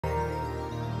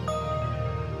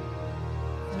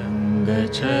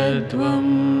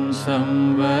Sangachadvam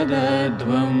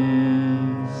samvadadvam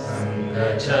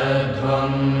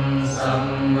Sangachadvam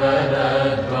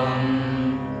samvadadvam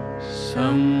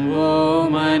Samvo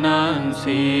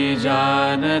manansi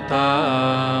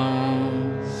janatam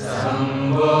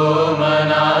Samvo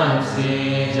manansi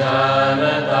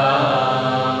janatam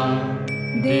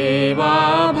Deva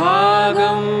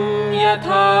bhagam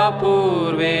yatha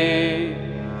purve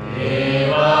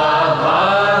Deva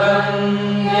bhagam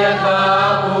yatha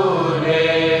purve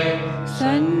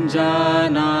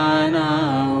Sanjanana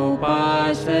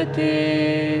upasate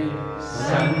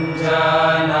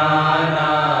Sanjanana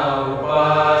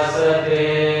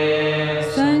upasate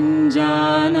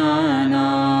Sanjanana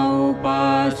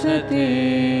upasate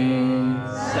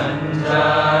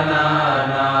Sanjanana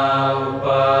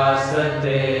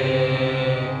upasate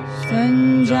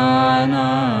Sanjanana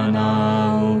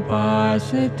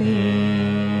upasate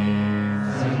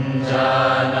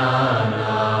Sanjanana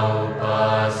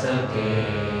upasate.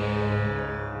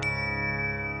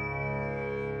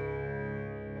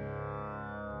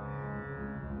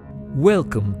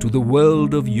 Welcome to the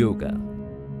world of yoga.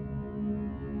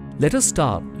 Let us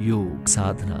start Yoga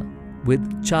Sadhana with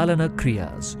Chalana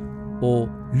Kriyas or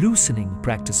loosening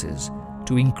practices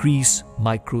to increase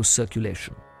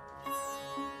microcirculation.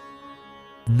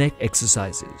 Neck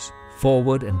exercises,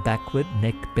 forward and backward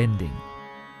neck bending.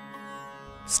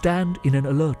 Stand in an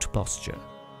alert posture.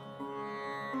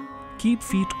 Keep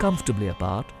feet comfortably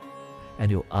apart and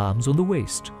your arms on the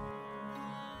waist.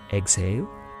 Exhale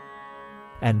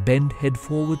and bend head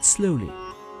forward slowly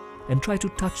and try to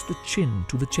touch the chin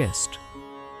to the chest.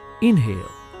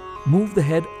 Inhale, move the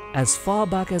head as far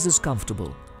back as is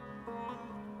comfortable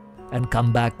and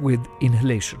come back with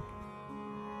inhalation.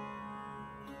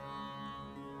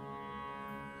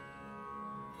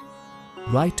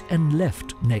 Right and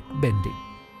left neck bending.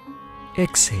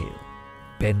 Exhale,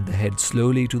 bend the head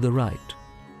slowly to the right.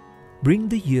 Bring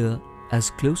the ear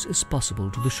as close as possible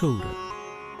to the shoulder.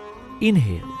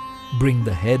 Inhale, bring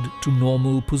the head to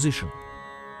normal position.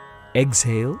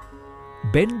 Exhale,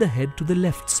 bend the head to the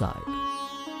left side.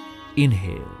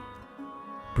 Inhale,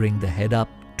 bring the head up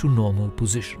to normal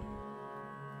position.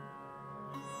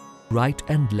 Right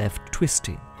and left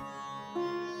twisting.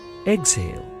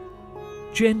 Exhale,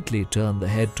 gently turn the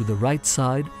head to the right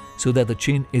side so that the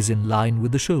chin is in line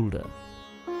with the shoulder.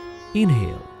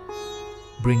 Inhale,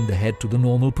 bring the head to the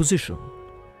normal position.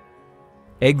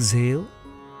 Exhale,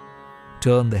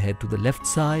 turn the head to the left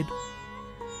side.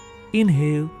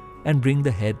 Inhale and bring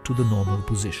the head to the normal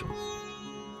position.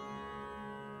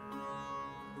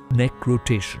 Neck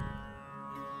rotation.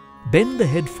 Bend the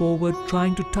head forward,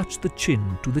 trying to touch the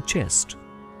chin to the chest.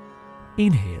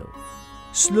 Inhale.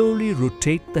 Slowly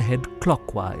rotate the head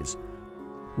clockwise.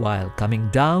 While coming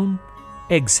down,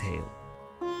 exhale.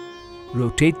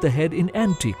 Rotate the head in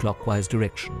anti-clockwise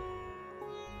direction.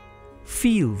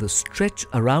 Feel the stretch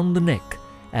around the neck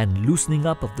and loosening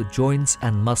up of the joints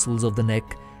and muscles of the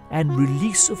neck and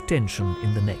release of tension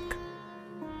in the neck.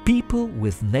 People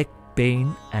with neck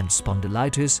pain and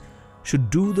spondylitis should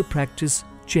do the practice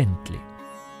gently.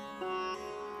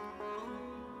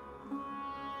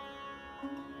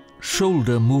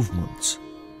 Shoulder movements.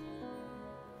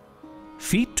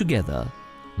 Feet together,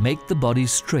 make the body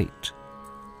straight,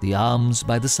 the arms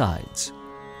by the sides.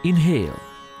 Inhale.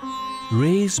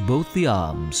 Raise both the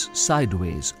arms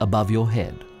sideways above your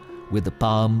head with the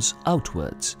palms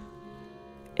outwards.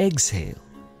 Exhale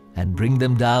and bring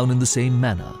them down in the same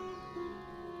manner.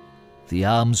 The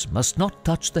arms must not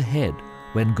touch the head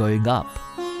when going up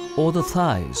or the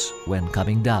thighs when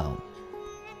coming down.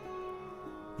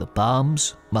 The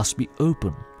palms must be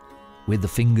open with the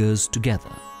fingers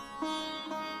together.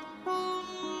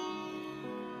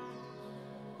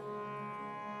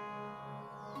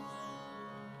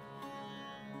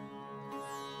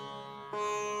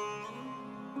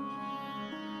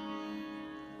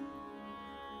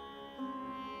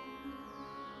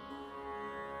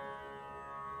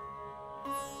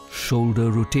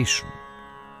 Shoulder rotation.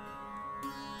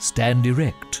 Stand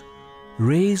erect.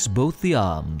 Raise both the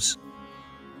arms.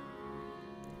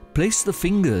 Place the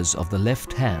fingers of the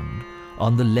left hand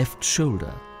on the left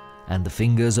shoulder and the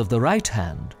fingers of the right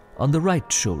hand on the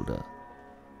right shoulder.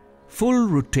 Full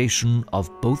rotation of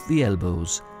both the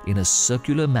elbows in a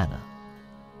circular manner.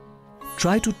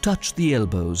 Try to touch the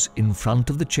elbows in front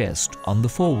of the chest on the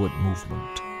forward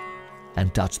movement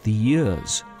and touch the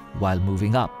ears while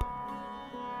moving up.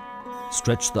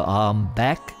 Stretch the arm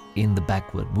back in the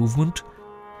backward movement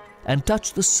and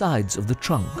touch the sides of the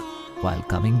trunk while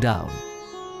coming down.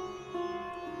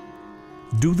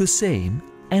 Do the same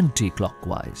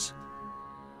anti-clockwise.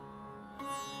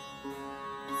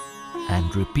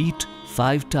 and repeat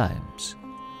 5 times.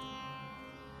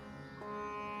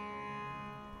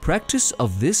 Practice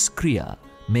of this Kriya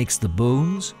makes the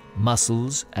bones,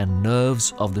 muscles and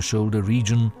nerves of the shoulder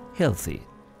region healthy.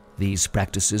 These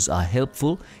practices are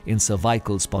helpful in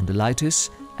cervical spondylitis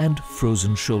and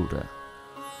frozen shoulder.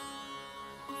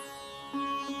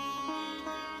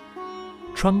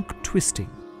 Trunk twisting.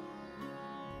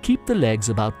 Keep the legs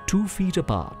about 2 feet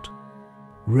apart.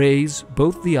 Raise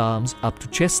both the arms up to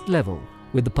chest level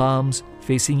with the palms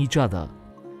facing each other.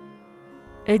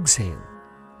 Exhale.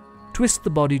 Twist the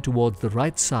body towards the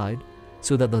right side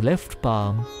so that the left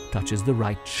palm touches the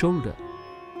right shoulder.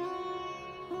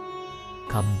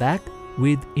 Come back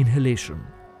with inhalation.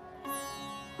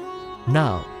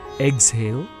 Now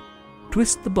exhale,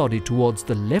 twist the body towards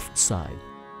the left side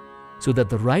so that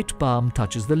the right palm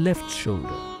touches the left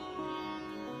shoulder.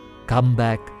 Come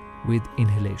back with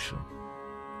inhalation.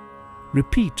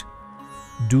 Repeat.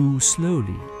 Do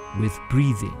slowly with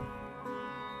breathing.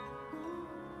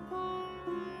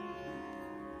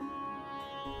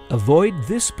 Avoid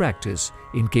this practice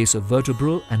in case of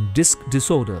vertebral and disc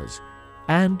disorders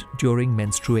and during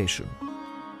menstruation.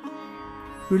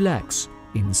 Relax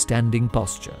in standing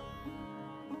posture.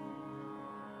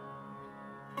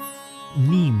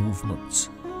 Knee movements.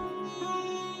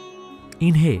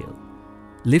 Inhale.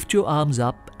 Lift your arms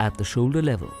up at the shoulder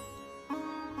level.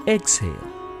 Exhale.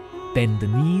 Bend the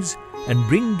knees and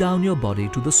bring down your body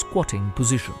to the squatting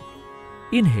position.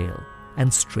 Inhale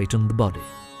and straighten the body.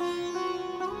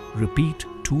 Repeat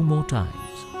 2 more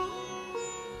times.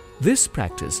 This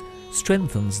practice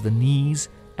strengthens the knees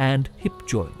and hip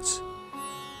joints.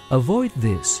 Avoid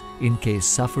this in case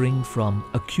suffering from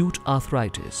acute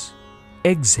arthritis.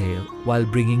 Exhale while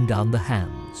bringing down the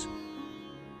hands.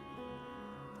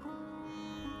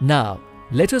 Now,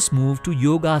 let us move to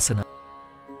Yogasana.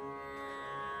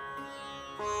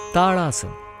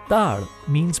 Tadasana. Tad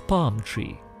means palm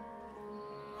tree.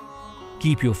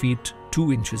 Keep your feet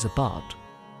 2 inches apart.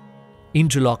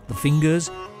 Interlock the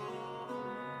fingers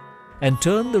and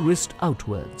turn the wrist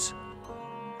outwards.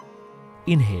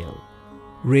 Inhale.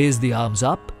 Raise the arms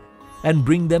up and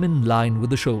bring them in line with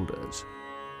the shoulders.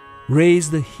 Raise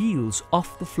the heels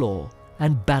off the floor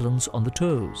and balance on the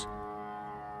toes.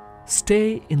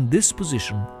 Stay in this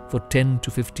position for 10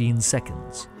 to 15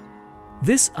 seconds.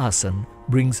 This asana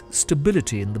brings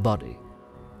stability in the body,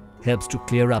 helps to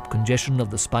clear up congestion of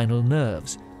the spinal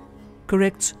nerves,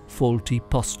 corrects faulty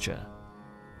posture.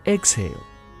 Exhale,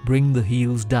 bring the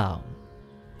heels down.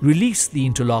 Release the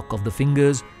interlock of the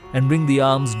fingers and bring the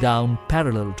arms down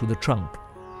parallel to the trunk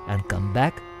and come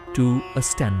back to a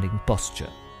standing posture.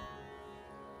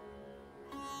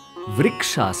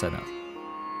 Vrikshasana.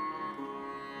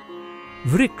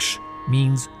 Vriksh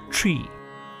means tree.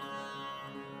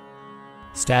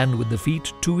 Stand with the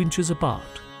feet 2 inches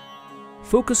apart.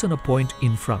 Focus on a point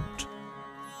in front.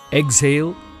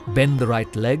 Exhale, bend the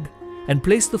right leg and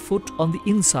place the foot on the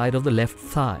inside of the left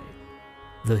thigh.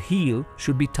 The heel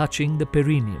should be touching the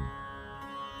perineum.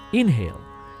 Inhale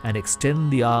and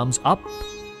extend the arms up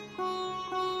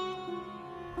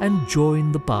and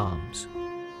join the palms.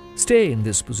 Stay in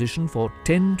this position for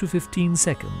 10 to 15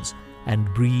 seconds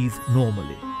and breathe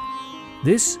normally.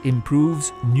 This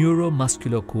improves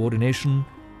neuromuscular coordination,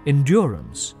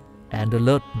 endurance and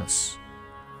alertness.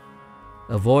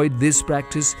 Avoid this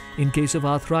practice in case of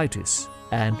arthritis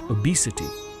and obesity.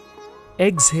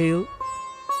 Exhale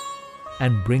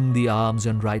and bring the arms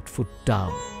and right foot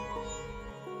down.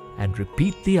 And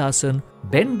repeat the asana.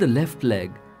 Bend the left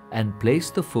leg and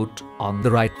place the foot on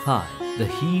the right thigh. The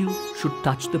heel should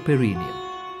touch the perineum.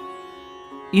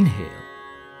 Inhale.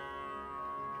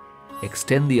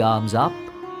 Extend the arms up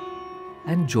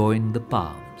and join the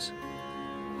palms.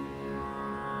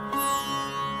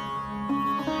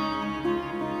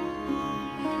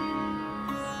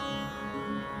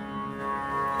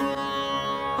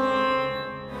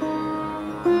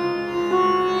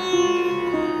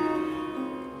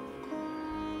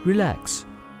 Relax.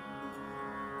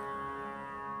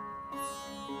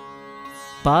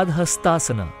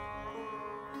 Padhastasana.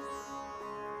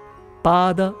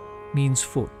 Pada means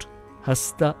foot.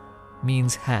 Hasta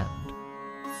means hand.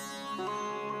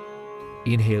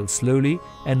 Inhale slowly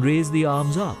and raise the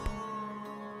arms up.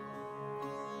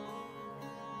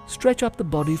 Stretch up the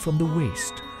body from the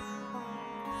waist.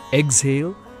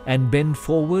 Exhale and bend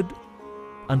forward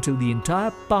until the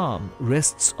entire palm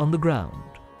rests on the ground.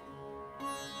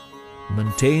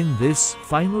 Maintain this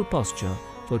final posture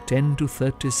for 10 to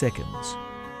 30 seconds.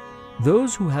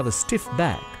 Those who have a stiff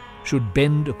back should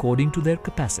bend according to their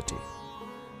capacity.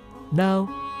 Now,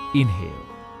 inhale.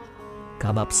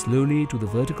 Come up slowly to the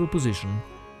vertical position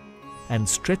and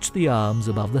stretch the arms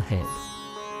above the head.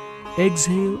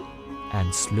 Exhale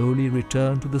and slowly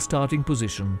return to the starting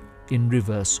position in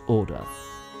reverse order.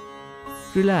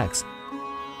 Relax.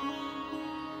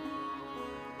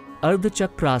 Ardha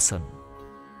Chakrasana.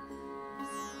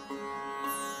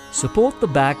 Support the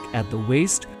back at the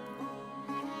waist.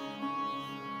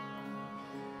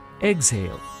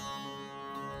 Exhale.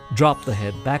 Drop the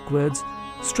head backwards,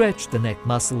 stretch the neck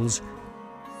muscles,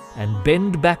 and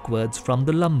bend backwards from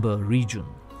the lumbar region.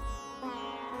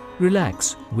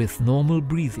 Relax with normal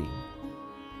breathing.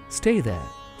 Stay there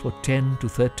for 10 to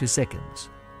 30 seconds.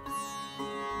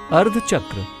 Ardha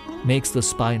Chakra makes the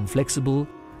spine flexible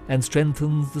and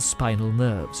strengthens the spinal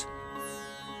nerves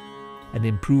and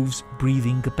improves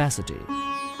breathing capacity.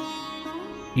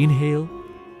 Inhale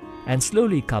and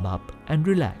slowly come up and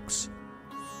relax.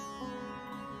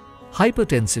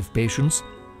 Hypertensive patients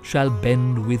shall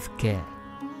bend with care.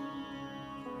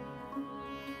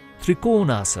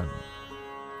 Trikonasana.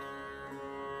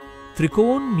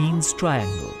 Trikon means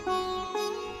triangle.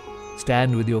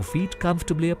 Stand with your feet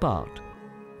comfortably apart.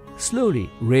 Slowly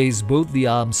raise both the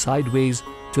arms sideways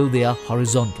till they are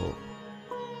horizontal.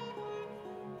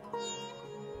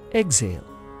 Exhale.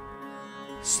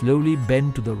 Slowly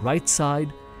bend to the right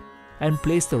side and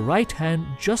place the right hand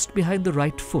just behind the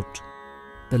right foot.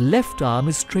 The left arm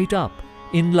is straight up,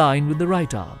 in line with the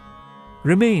right arm.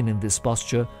 Remain in this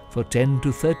posture for 10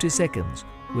 to 30 seconds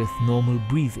with normal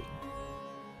breathing.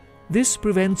 This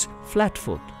prevents flat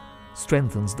foot,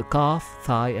 strengthens the calf,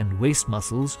 thigh and waist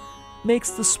muscles,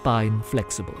 makes the spine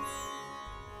flexible.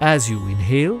 As you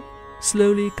inhale,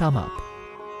 slowly come up.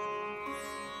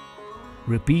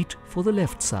 Repeat for the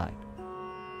left side.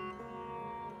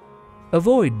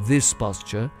 Avoid this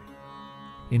posture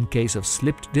in case of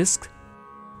slipped disc,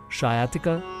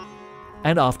 sciatica,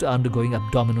 and after undergoing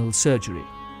abdominal surgery.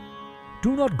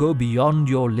 Do not go beyond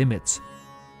your limits.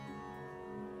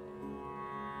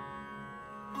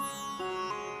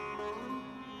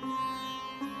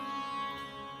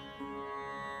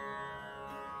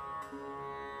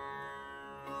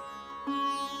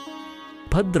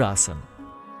 Bhadrasana.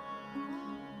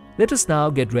 Let us now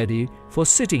get ready for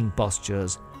sitting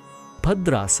postures.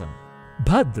 Bhadrasana.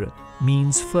 Bhadra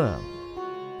means firm.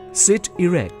 Sit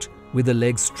erect with the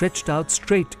legs stretched out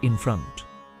straight in front.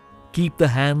 Keep the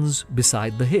hands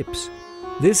beside the hips.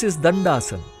 This is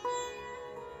Dandasana.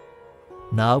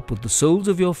 Now put the soles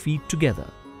of your feet together.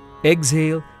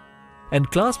 Exhale and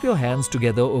clasp your hands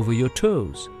together over your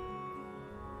toes.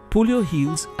 Pull your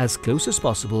heels as close as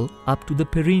possible up to the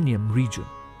perineum region.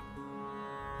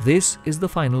 This is the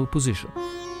final position.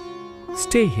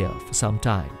 Stay here for some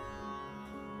time.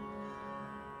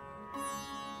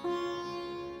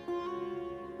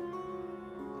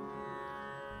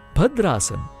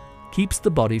 Bhadrasana keeps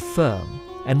the body firm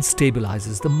and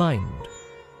stabilizes the mind.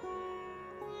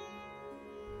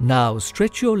 Now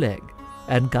stretch your leg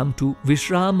and come to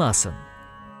Vishramasana.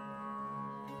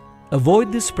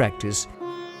 Avoid this practice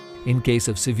in case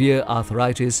of severe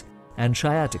arthritis and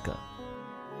sciatica.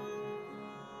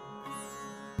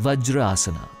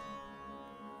 Vajrasana.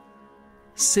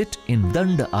 Sit in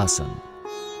Danda Asana.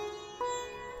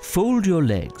 Fold your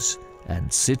legs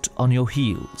and sit on your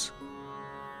heels.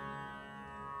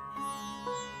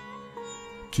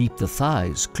 Keep the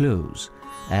thighs close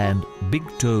and big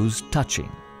toes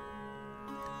touching.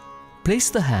 Place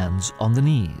the hands on the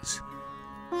knees.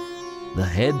 The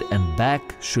head and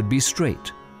back should be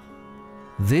straight.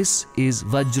 This is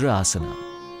Vajrasana.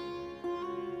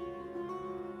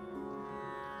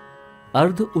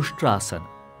 Ardha Ushtrasana.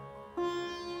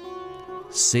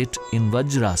 Sit in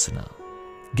Vajrasana.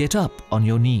 Get up on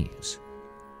your knees.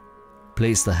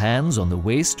 Place the hands on the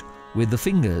waist with the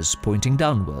fingers pointing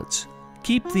downwards.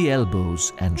 Keep the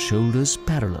elbows and shoulders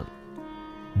parallel.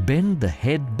 Bend the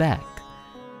head back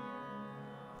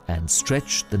and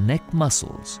stretch the neck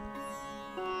muscles.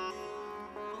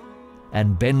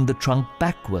 And bend the trunk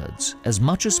backwards as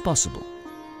much as possible.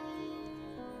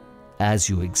 As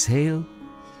you exhale,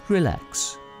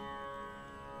 relax.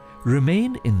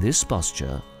 Remain in this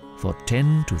posture for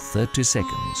 10 to 30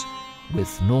 seconds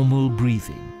with normal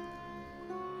breathing.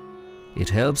 It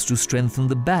helps to strengthen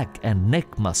the back and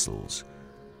neck muscles,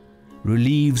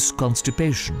 relieves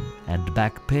constipation and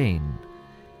back pain.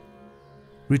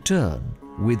 Return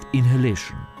with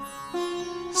inhalation.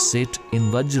 Sit in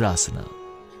Vajrasana.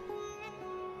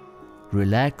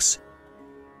 Relax.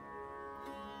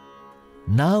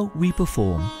 Now we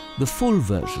perform the full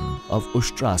version of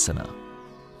Ushtrasana.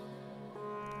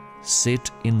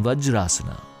 Sit in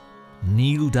Vajrasana.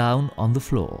 Kneel down on the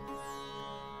floor.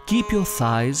 Keep your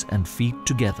thighs and feet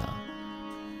together.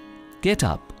 Get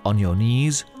up on your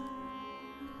knees.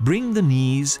 Bring the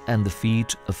knees and the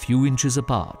feet a few inches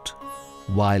apart.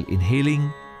 While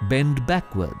inhaling, bend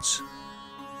backwards.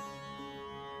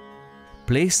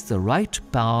 Place the right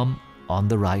palm on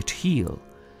the right heel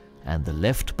and the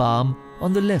left palm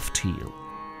on the left heel.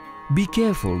 Be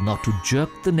careful not to jerk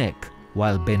the neck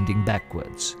while bending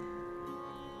backwards.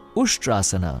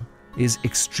 Ushtrasana is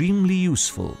extremely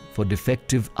useful for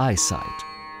defective eyesight.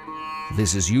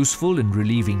 This is useful in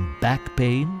relieving back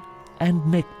pain and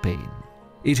neck pain.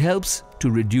 It helps to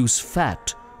reduce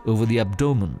fat over the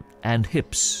abdomen and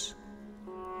hips.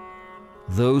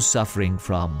 Those suffering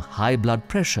from high blood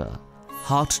pressure,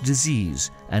 heart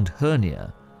disease and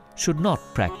hernia should not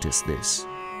practice this.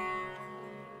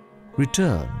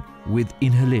 Return with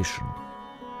inhalation.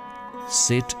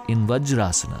 Sit in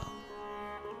Vajrasana.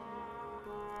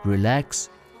 Relax.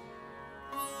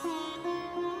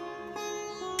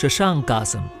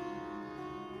 Shashankasana.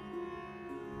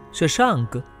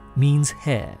 Shashank means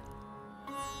hare.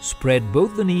 Spread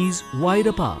both the knees wide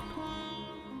apart.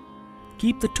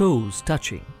 Keep the toes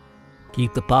touching.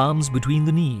 Keep the palms between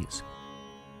the knees.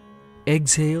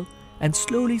 Exhale and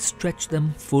slowly stretch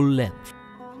them full length.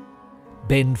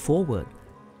 Bend forward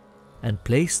and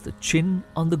place the chin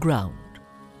on the ground.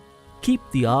 Keep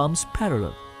the arms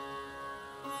parallel.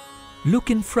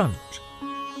 Look in front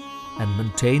and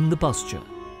maintain the posture.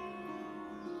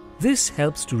 This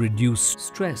helps to reduce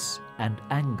stress and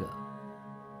anger.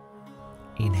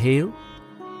 Inhale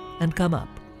and come up.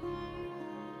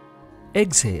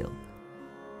 Exhale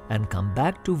and come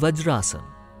back to Vajrasana.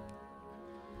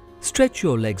 Stretch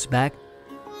your legs back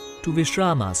to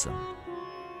Vishramasana.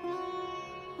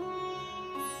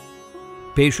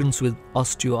 Patients with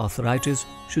osteoarthritis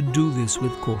should do this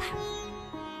with caution.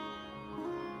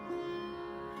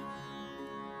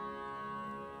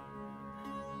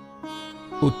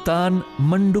 Uttan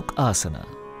Manduk Asana.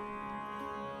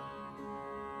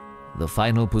 The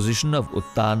final position of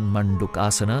Uttan Manduk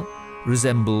Asana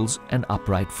resembles an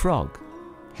upright frog,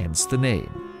 hence the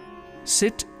name.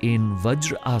 Sit in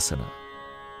Vajra Asana.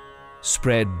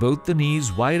 Spread both the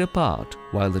knees wide apart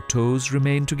while the toes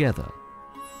remain together.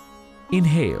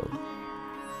 Inhale.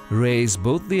 Raise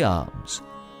both the arms.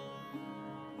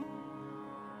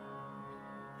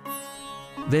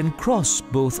 Then cross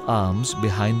both arms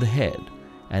behind the head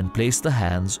and place the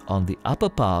hands on the upper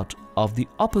part of the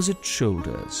opposite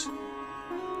shoulders.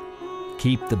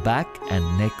 Keep the back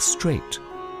and neck straight.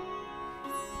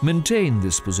 Maintain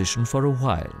this position for a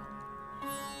while.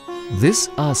 This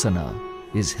asana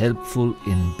is helpful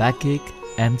in backache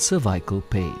and cervical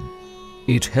pain.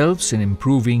 It helps in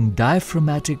improving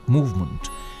diaphragmatic movement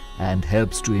and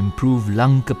helps to improve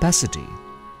lung capacity.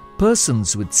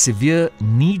 Persons with severe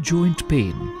knee joint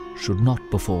pain should not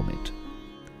perform it.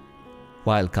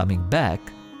 While coming back,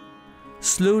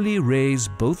 slowly raise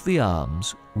both the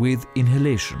arms with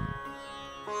inhalation.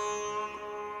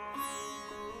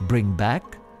 Bring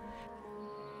back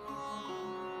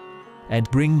and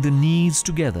bring the knees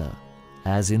together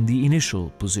as in the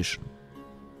initial position.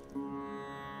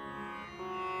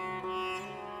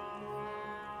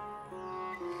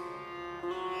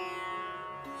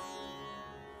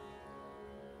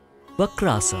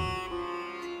 Vakrasana.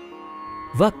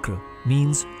 Vakra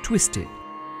means twisted.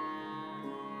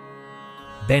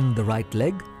 Bend the right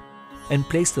leg and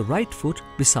place the right foot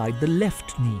beside the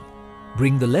left knee.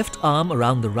 Bring the left arm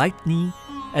around the right knee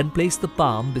and place the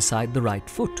palm beside the right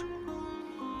foot.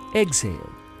 Exhale.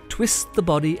 Twist the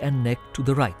body and neck to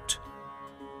the right.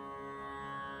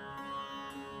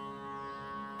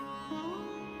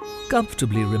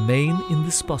 Comfortably remain in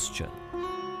this posture.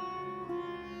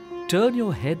 Turn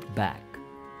your head back.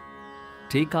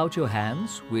 Take out your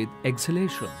hands with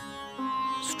exhalation.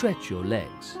 Stretch your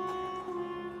legs.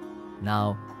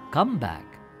 Now come back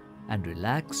and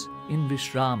relax in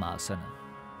Vishramasana.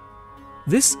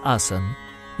 This asana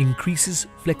increases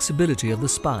flexibility of the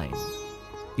spine.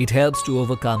 It helps to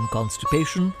overcome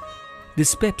constipation,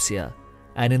 dyspepsia,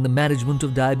 and in the management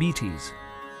of diabetes.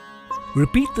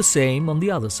 Repeat the same on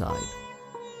the other side.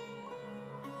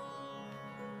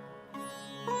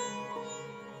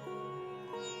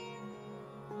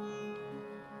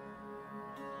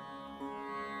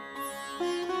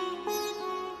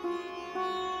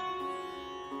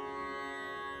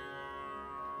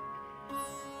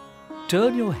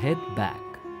 Turn your head back.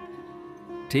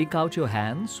 Take out your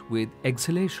hands with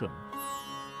exhalation.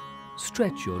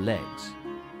 Stretch your legs.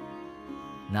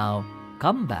 Now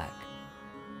come back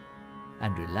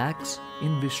and relax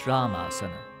in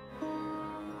Vishramasana.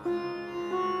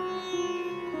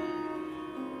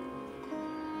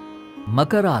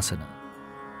 Makarasana.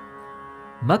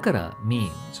 Makara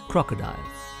means crocodile.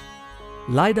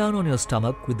 Lie down on your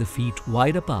stomach with the feet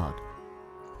wide apart,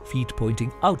 feet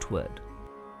pointing outward.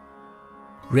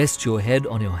 Rest your head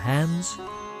on your hands.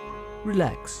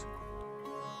 Relax.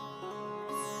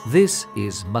 This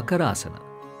is Makarasana.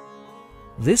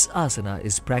 This asana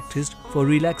is practiced for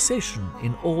relaxation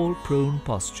in all prone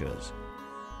postures.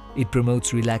 It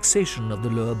promotes relaxation of the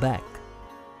lower back.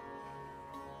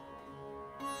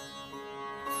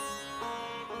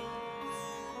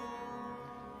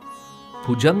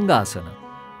 Bhujangasana.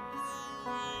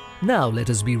 Now let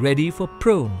us be ready for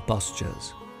prone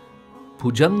postures.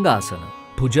 Bhujangasana.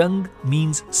 Bhujang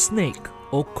means snake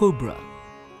or cobra.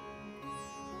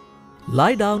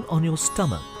 Lie down on your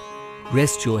stomach.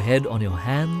 Rest your head on your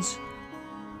hands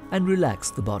and relax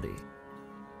the body.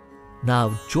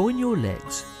 Now join your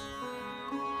legs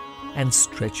and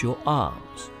stretch your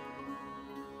arms.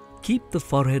 Keep the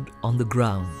forehead on the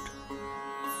ground.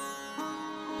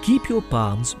 Keep your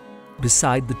palms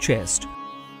beside the chest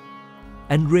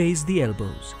and raise the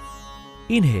elbows.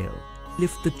 Inhale,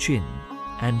 lift the chin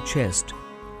and chest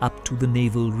up to the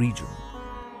navel region.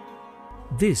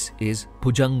 This is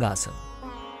Bhujangasana.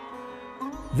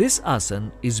 This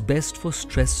asana is best for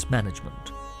stress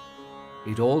management.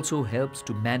 It also helps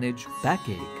to manage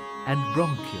backache and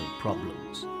bronchial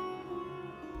problems.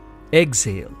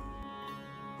 Exhale.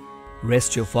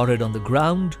 Rest your forehead on the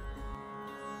ground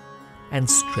and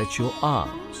stretch your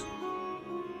arms.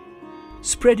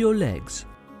 Spread your legs.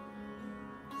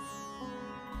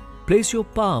 Place your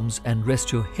palms and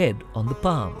rest your head on the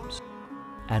palms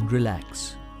and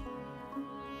relax.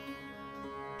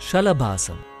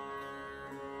 Shalabhasana.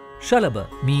 Shalabha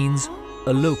means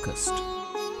a locust.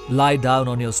 Lie down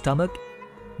on your stomach.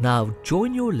 Now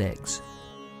join your legs.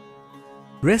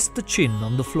 Rest the chin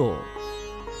on the floor.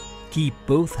 Keep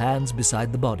both hands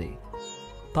beside the body,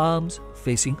 palms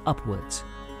facing upwards.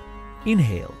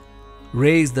 Inhale.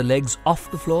 Raise the legs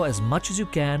off the floor as much as you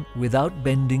can without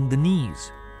bending the knees.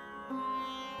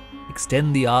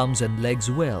 Extend the arms and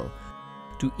legs well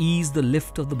to ease the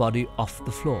lift of the body off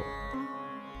the floor.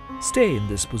 Stay in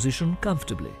this position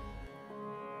comfortably.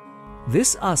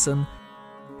 This asana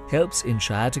helps in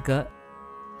sciatica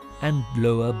and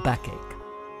lower backache.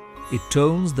 It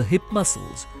tones the hip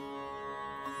muscles.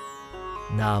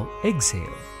 Now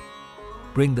exhale.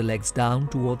 Bring the legs down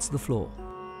towards the floor.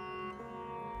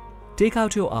 Take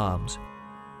out your arms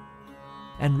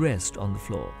and rest on the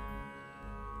floor.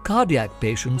 Cardiac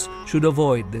patients should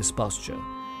avoid this posture.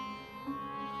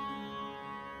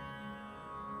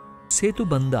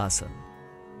 Setubandhasana.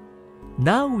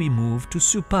 Now we move to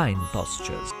supine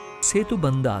postures.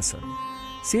 Setubandhasana.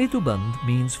 Setubandh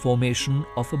means formation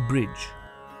of a bridge.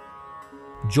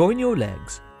 Join your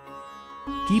legs.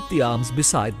 Keep the arms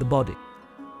beside the body.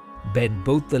 Bend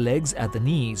both the legs at the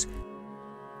knees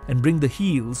and bring the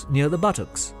heels near the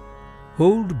buttocks.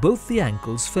 Hold both the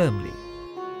ankles firmly.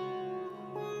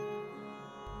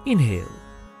 Inhale.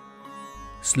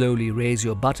 Slowly raise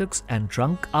your buttocks and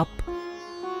trunk up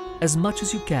as much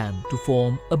as you can to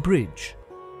form a bridge.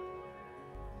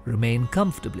 Remain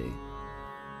comfortably.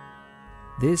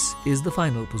 This is the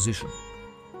final position.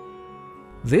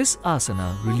 This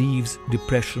asana relieves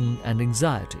depression and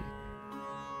anxiety.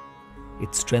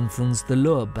 It strengthens the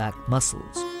lower back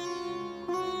muscles.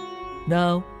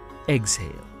 Now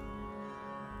exhale.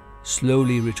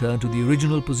 Slowly return to the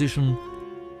original position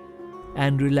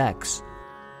and relax.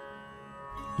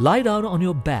 Lie down on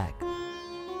your back.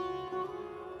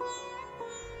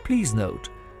 Please note,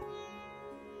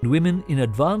 women in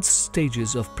advanced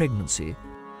stages of pregnancy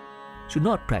should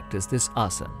not practice this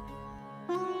asana.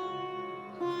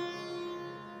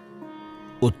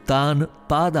 Uttan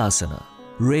Padasana,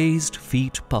 raised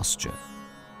feet posture.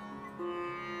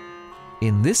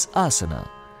 In this asana,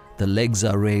 the legs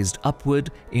are raised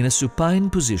upward in a supine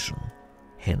position,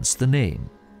 hence the name.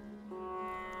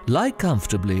 Lie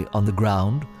comfortably on the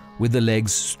ground with the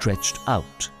legs stretched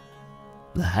out.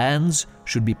 The hands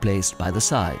should be placed by the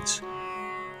sides.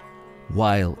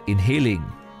 While inhaling,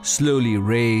 slowly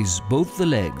raise both the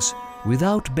legs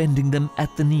without bending them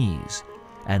at the knees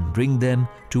and bring them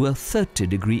to a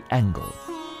 30-degree angle.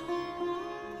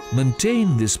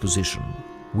 Maintain this position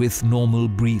with normal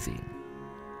breathing.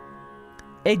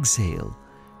 Exhale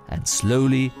and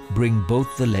slowly bring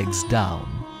both the legs down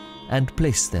and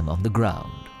place them on the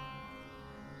ground.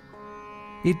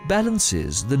 It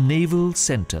balances the navel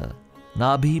center,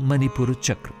 Nabhi Manipura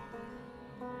Chakra.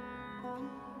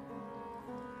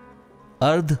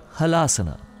 Ardh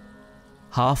Halasana,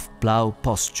 half plow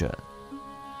posture.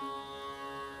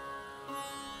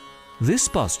 This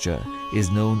posture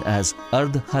is known as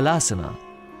Ardh Halasana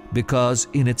because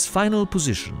in its final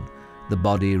position, The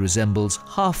body resembles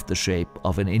half the shape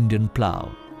of an Indian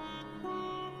plough.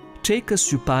 Take a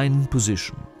supine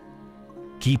position.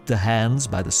 Keep the hands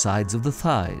by the sides of the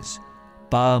thighs,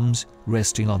 palms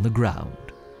resting on the ground.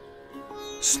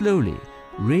 Slowly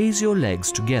raise your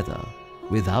legs together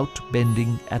without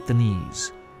bending at the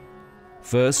knees.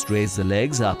 First raise the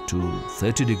legs up to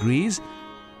 30 degrees,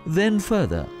 then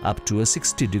further up to a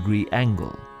 60-degree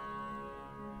angle.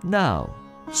 Now,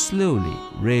 slowly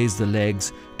raise the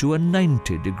legs to a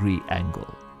 90-degree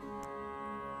angle.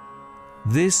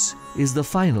 This is the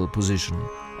final position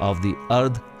of the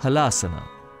Ardha Halasana.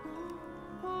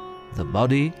 The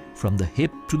body from the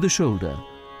hip to the shoulder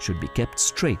should be kept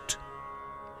straight.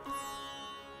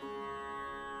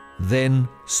 Then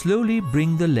slowly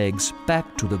bring the legs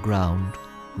back to the ground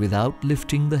without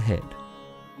lifting the head.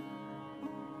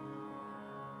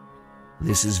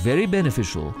 This is very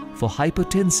beneficial for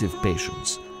hypertensive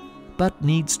patients, but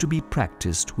needs to be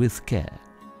practiced with care.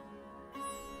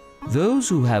 Those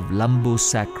who have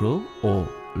lumbosacral or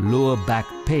lower back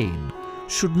pain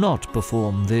should not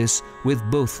perform this with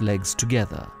both legs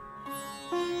together.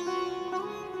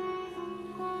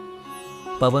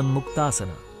 Pavan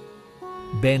Muktasana.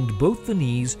 Bend both the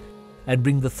knees and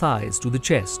bring the thighs to the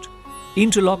chest.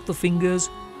 Interlock the fingers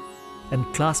and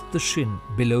clasp the shin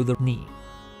below the knee.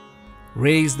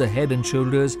 Raise the head and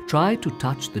shoulders. Try to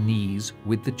touch the knees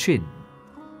with the chin.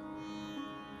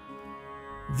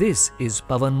 This is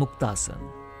Pavan Muktasana.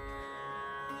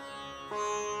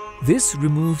 This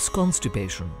removes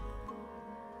constipation,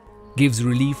 gives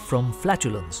relief from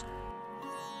flatulence,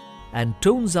 and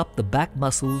tones up the back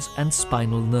muscles and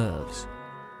spinal nerves.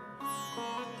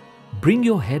 Bring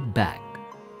your head back.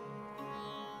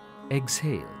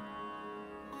 Exhale.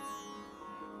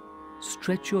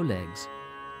 Stretch your legs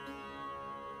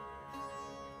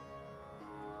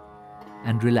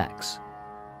and relax.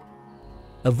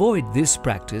 Avoid this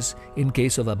practice in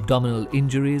case of abdominal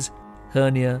injuries,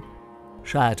 hernia,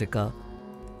 sciatica,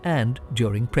 and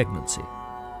during pregnancy.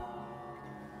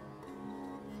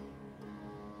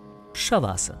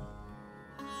 Shavasana.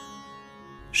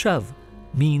 Shav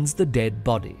means the dead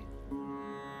body.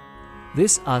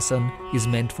 This asana is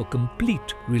meant for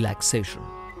complete relaxation.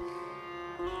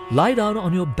 Lie down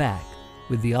on your back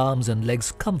with the arms and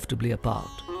legs comfortably apart.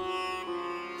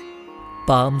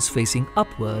 Palms facing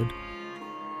upward,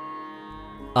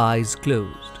 eyes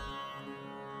closed.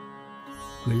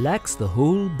 Relax the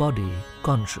whole body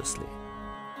consciously.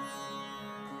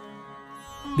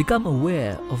 Become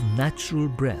aware of natural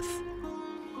breath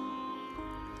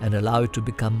and allow it to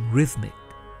become rhythmic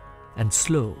and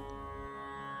slow.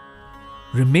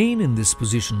 Remain in this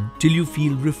position till you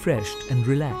feel refreshed and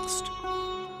relaxed.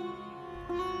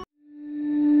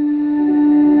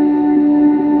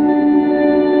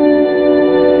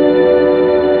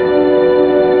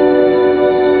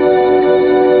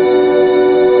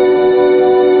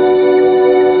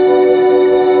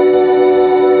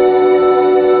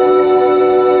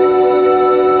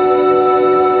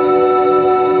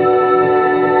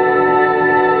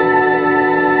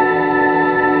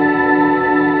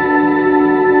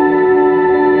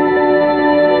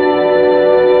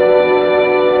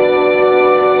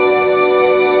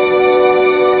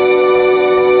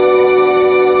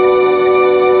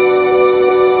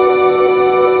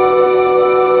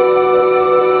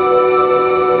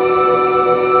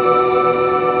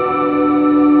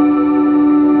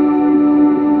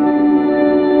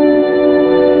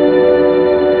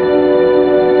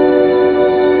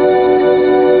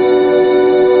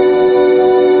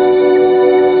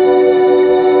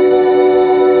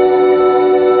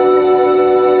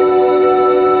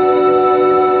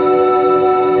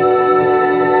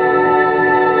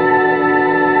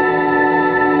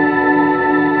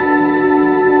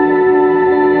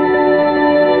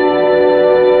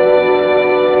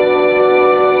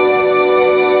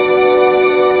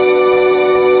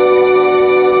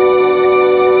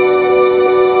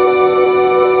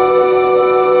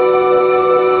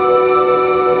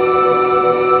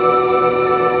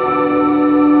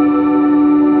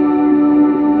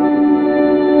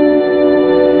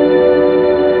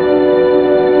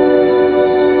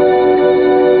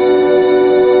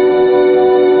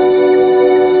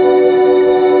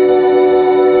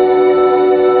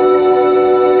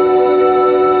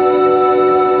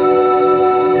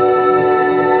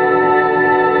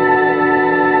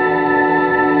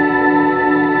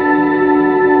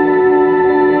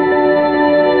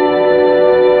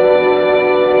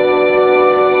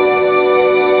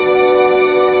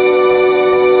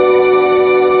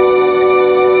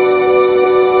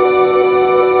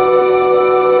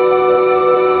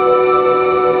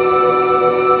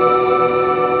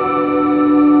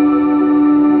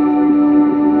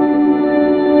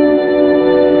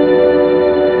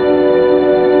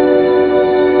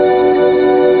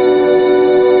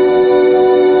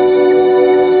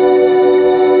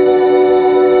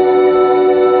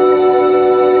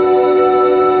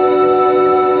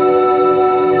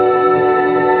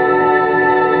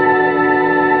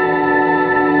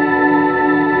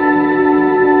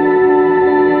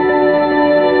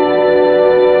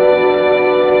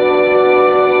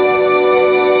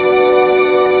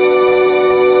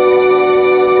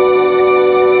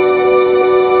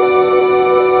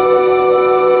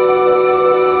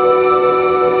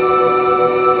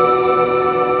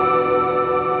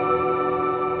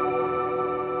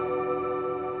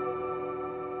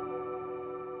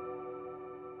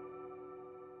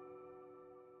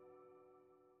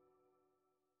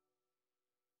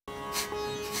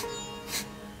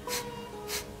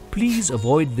 Please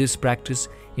avoid this practice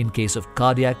in case of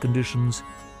cardiac conditions,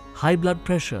 high blood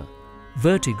pressure,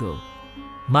 vertigo,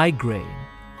 migraine,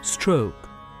 stroke,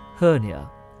 hernia,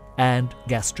 and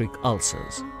gastric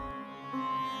ulcers.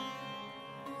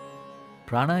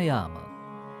 Pranayama,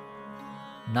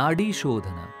 Nadi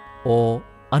Shodhana or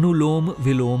Anulom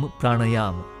Vilom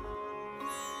Pranayama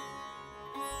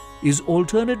is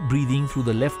alternate breathing through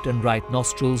the left and right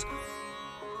nostrils.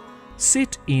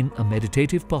 Sit in a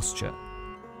meditative posture.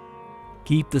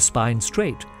 Keep the spine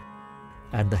straight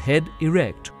and the head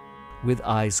erect with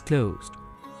eyes closed.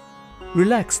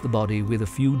 Relax the body with a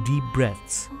few deep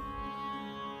breaths.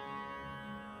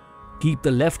 Keep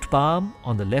the left palm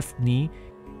on the left knee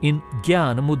in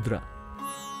Jnana Mudra.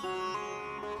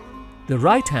 The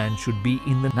right hand should be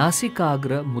in the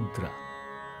Nasikagra Mudra.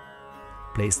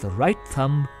 Place the right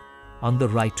thumb on the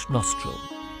right nostril.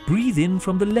 Breathe in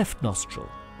from the left nostril.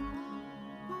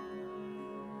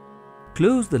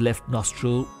 Close the left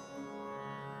nostril.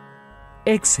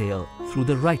 Exhale through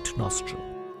the right nostril.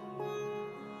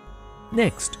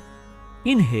 Next,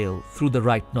 inhale through the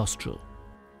right nostril.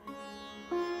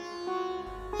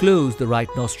 Close the right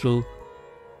nostril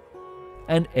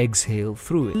and exhale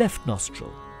through the left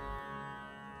nostril.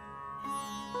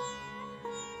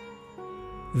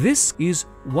 This is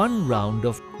one round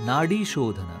of Nadi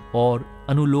Shodhana or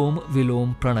Anulom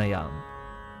Vilom Pranayam.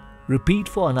 Repeat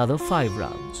for another 5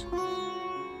 rounds.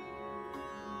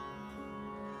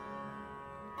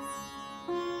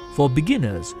 For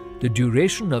beginners, the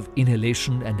duration of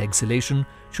inhalation and exhalation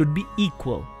should be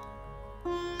equal.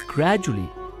 Gradually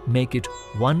make it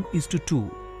 1:2.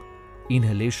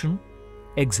 Inhalation,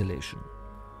 exhalation.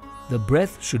 The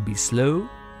breath should be slow,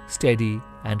 steady,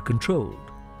 and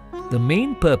controlled. The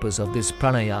main purpose of this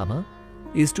pranayama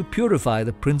is to purify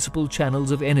the principal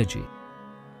channels of energy.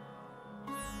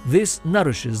 This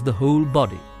nourishes the whole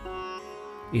body.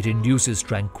 It induces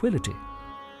tranquility,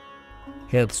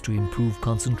 helps to improve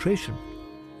concentration.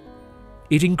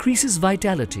 It increases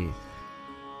vitality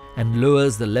and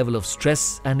lowers the level of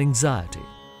stress and anxiety.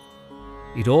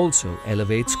 It also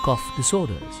elevates cough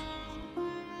disorders.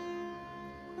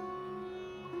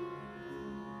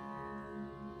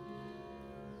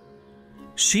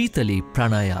 Shitali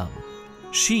Pranayam.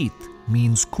 Sheet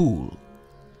means cool.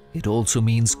 It also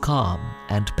means calm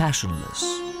and passionless.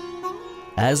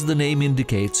 As the name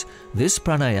indicates, this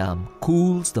pranayam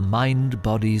cools the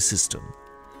mind-body system.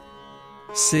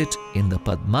 Sit in the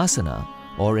Padmasana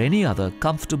or any other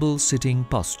comfortable sitting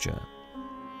posture.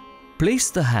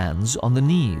 Place the hands on the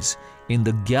knees in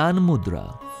the Jnana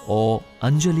Mudra or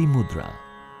Anjali Mudra.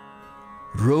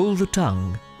 Roll the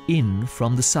tongue in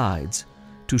from the sides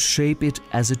to shape it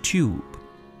as a tube.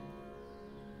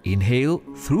 Inhale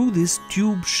through this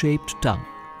tube-shaped tongue.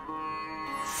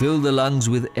 Fill the lungs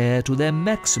with air to their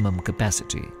maximum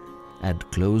capacity and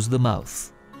close the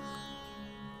mouth.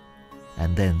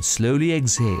 And then slowly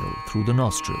exhale through the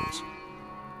nostrils.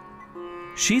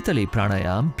 Shitali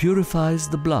Pranayam purifies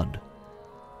the blood.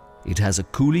 It has a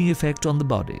cooling effect on the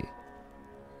body.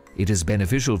 It is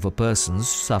beneficial for persons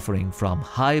suffering from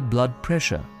high blood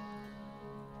pressure.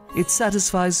 It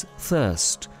satisfies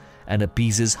thirst and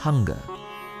appeases hunger.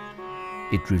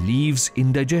 It relieves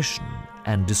indigestion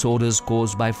and disorders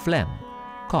caused by phlegm,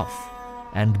 cough,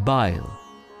 and bile.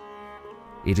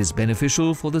 It is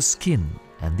beneficial for the skin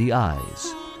and the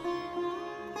eyes.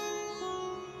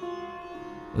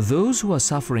 Those who are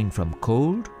suffering from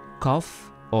cold,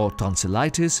 cough, or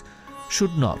tonsillitis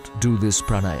should not do this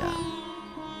pranayam.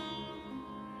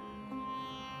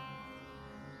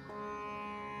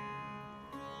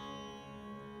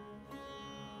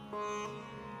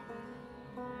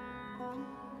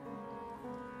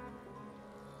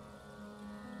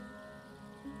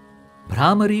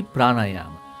 Bhramari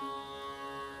Pranayama.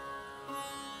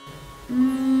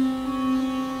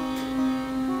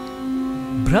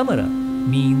 Bhramara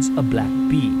means a black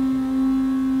bee.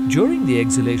 During the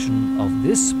exhalation of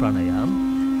this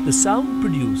pranayam, the sound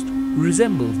produced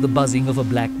resembles the buzzing of a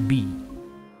black bee.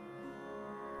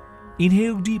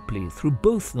 Inhale deeply through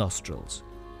both nostrils.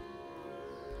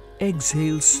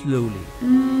 Exhale slowly,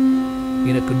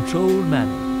 in a controlled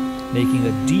manner, making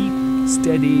a deep,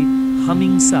 steady,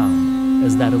 humming sound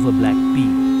as that of a black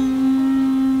bee.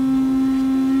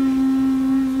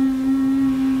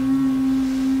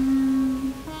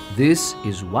 This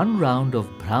is one round of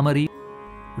Bhramari.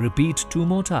 Repeat 2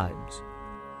 more times.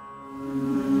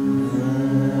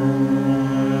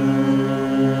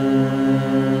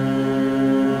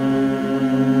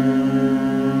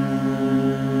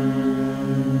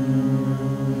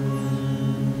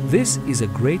 This is a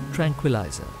great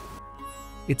tranquilizer.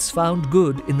 It's found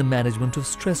good in the management of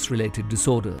stress-related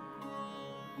disorders.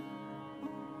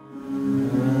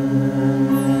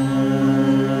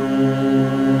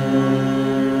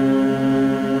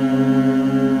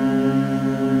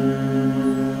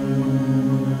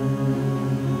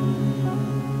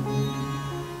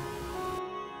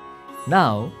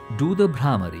 Now do the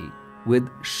Bhramari with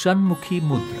Shanmukhi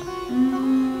Mudra.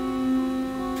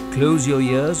 Close your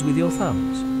ears with your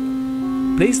thumbs.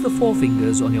 Place the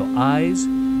forefingers on your eyes,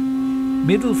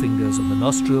 middle fingers on the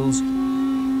nostrils,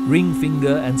 ring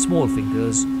finger and small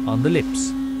fingers on the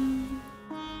lips.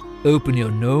 Open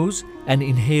your nose and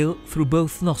inhale through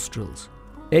both nostrils.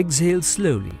 Exhale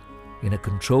slowly in a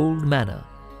controlled manner,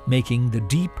 making the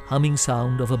deep humming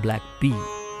sound of a black bee.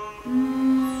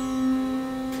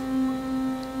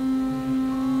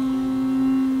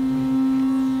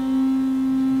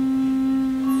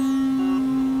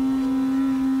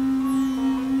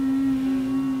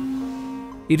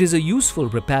 It is a useful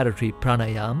preparatory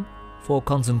pranayam for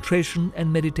concentration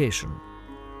and meditation.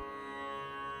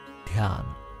 Dhyan.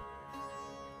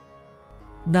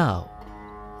 Now,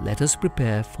 let us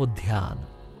prepare for Dhyan.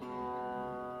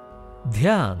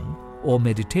 Dhyan or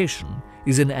meditation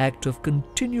is an act of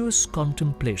continuous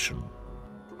contemplation.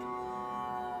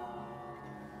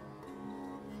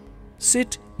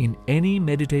 Sit in any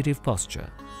meditative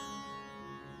posture.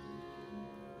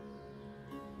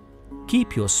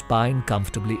 Keep your spine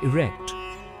comfortably erect.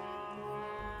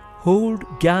 Hold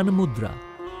Jnana Mudra.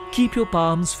 Keep your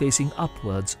palms facing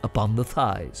upwards upon the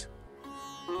thighs.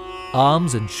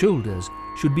 Arms and shoulders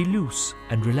should be loose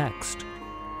and relaxed.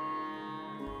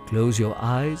 Close your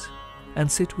eyes and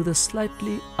sit with a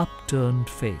slightly upturned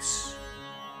face.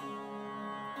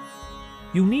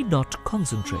 You need not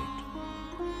concentrate.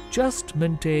 Just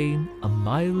maintain a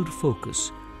mild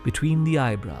focus between the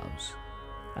eyebrows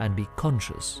and be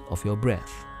conscious of your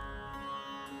breath.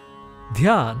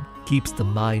 Dhyan keeps the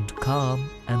mind calm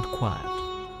and quiet.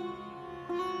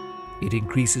 It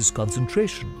increases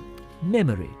concentration,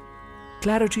 memory,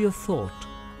 clarity of thought,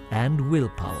 and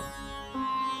willpower.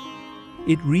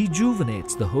 It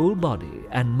rejuvenates the whole body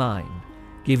and mind,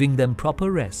 giving them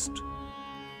proper rest.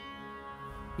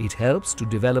 It helps to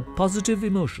develop positive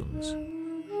emotions.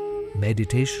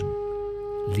 Meditation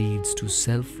leads to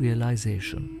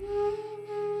self-realization.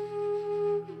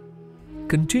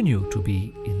 Continue to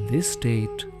be in this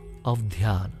state of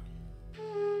Dhyan.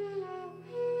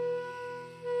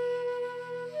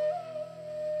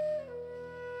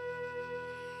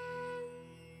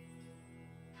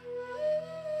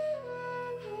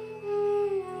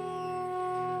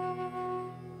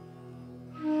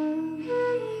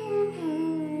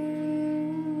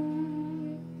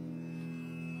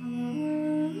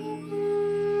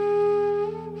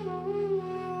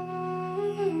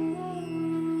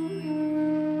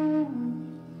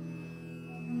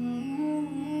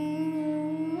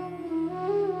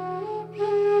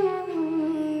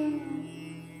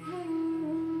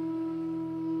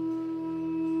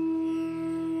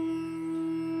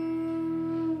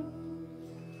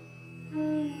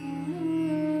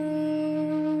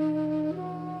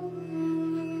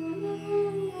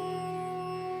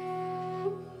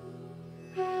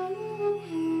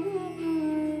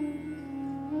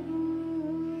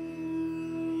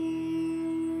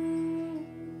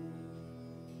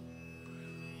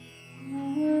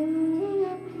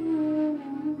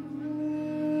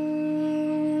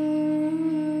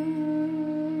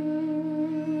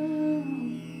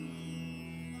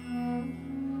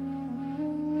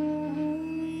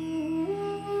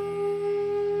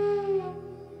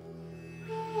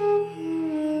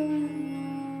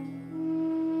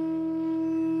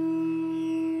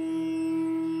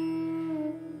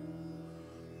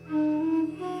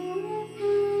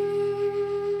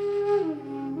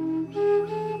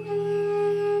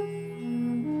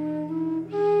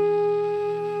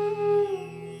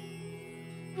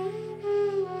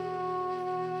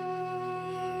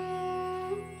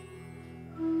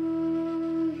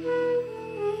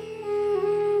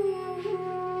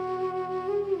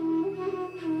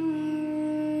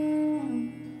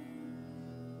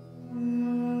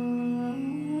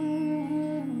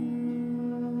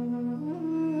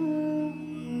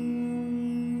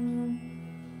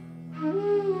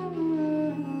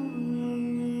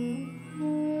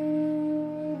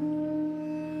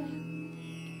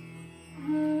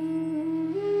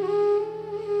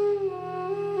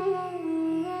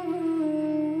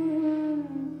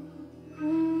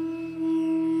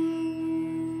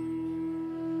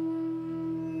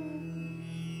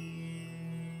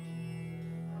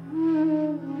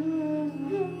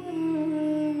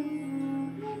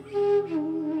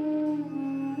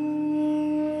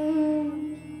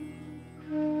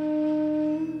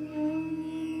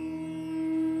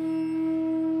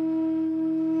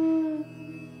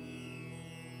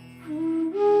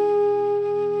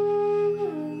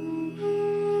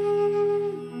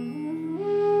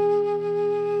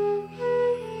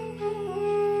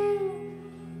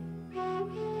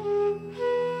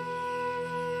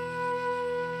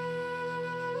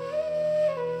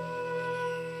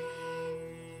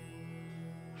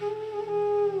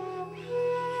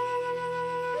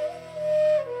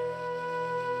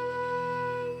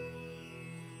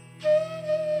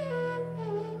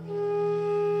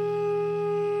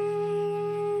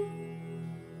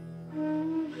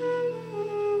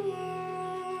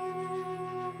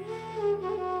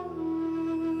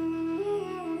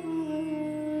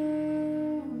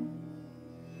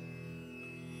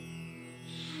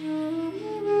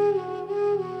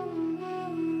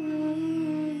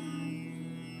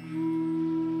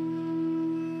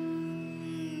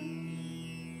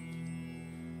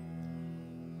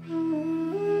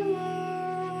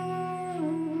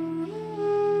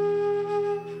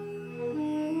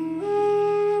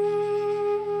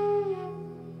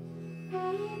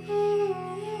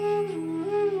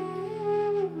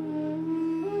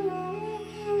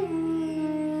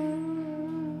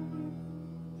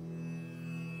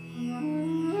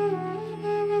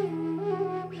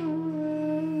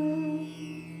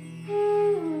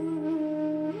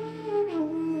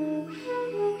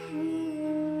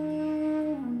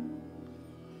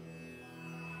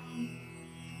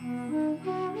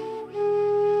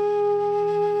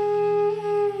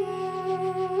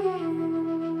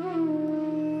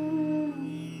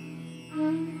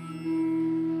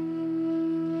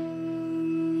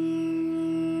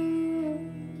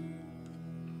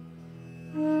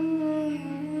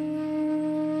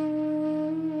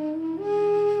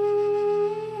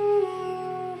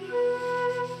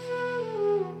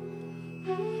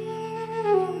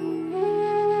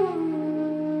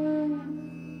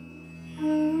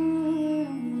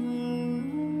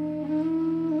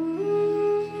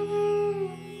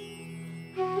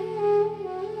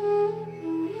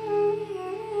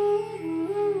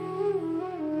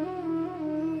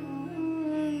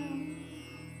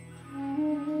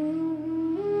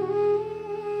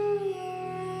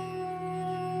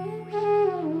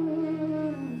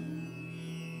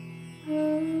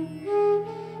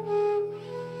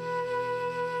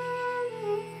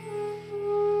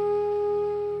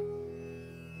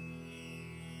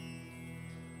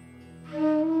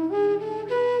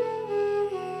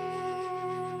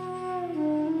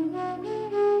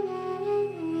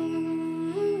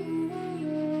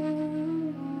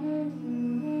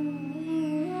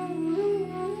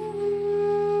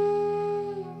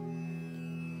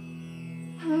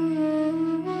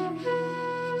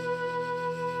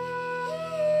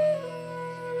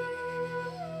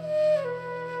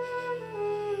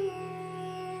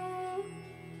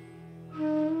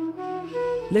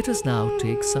 Let us now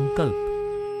take Sankalp.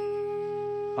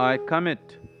 I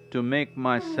commit to make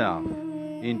myself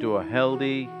into a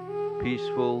healthy,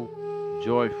 peaceful,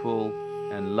 joyful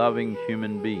and loving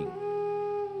human being.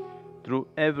 Through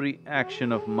every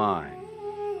action of mine,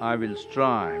 I will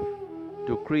strive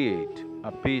to create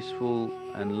a peaceful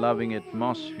and loving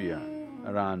atmosphere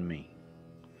around me.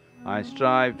 I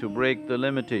strive to break the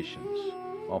limitations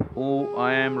of who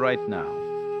I am right now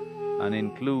and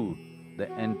include the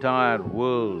entire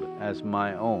world as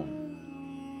my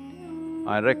own.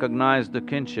 I recognize the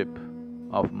kinship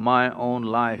of my own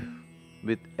life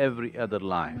with every other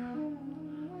life.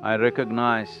 I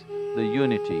recognize the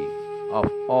unity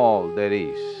of all there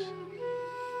is.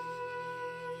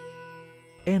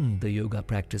 End the yoga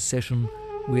practice session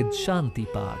with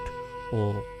Shanti Path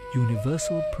or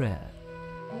universal prayer.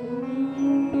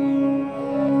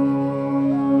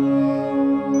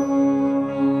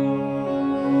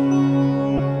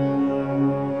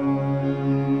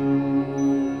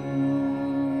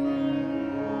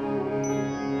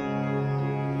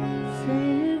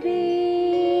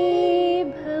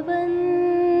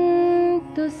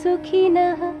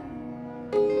 सुखिनः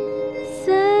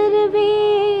सर्वे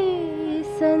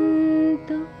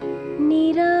सन्तु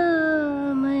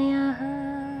निरामयाः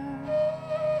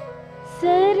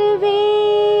सर्वे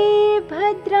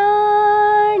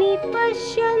भद्राणि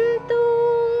पश्यन्तु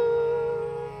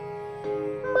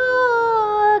मा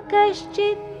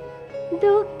कश्चित्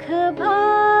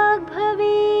दुःखभाग्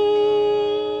भवेत्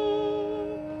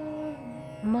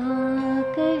मा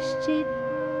कश्चित्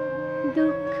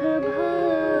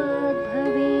दुःखभाग्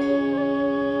भवेत्।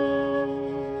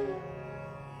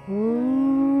 ॐ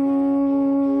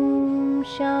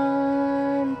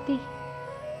शान्ति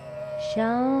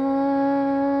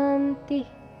शान्ति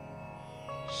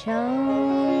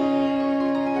शान्ति।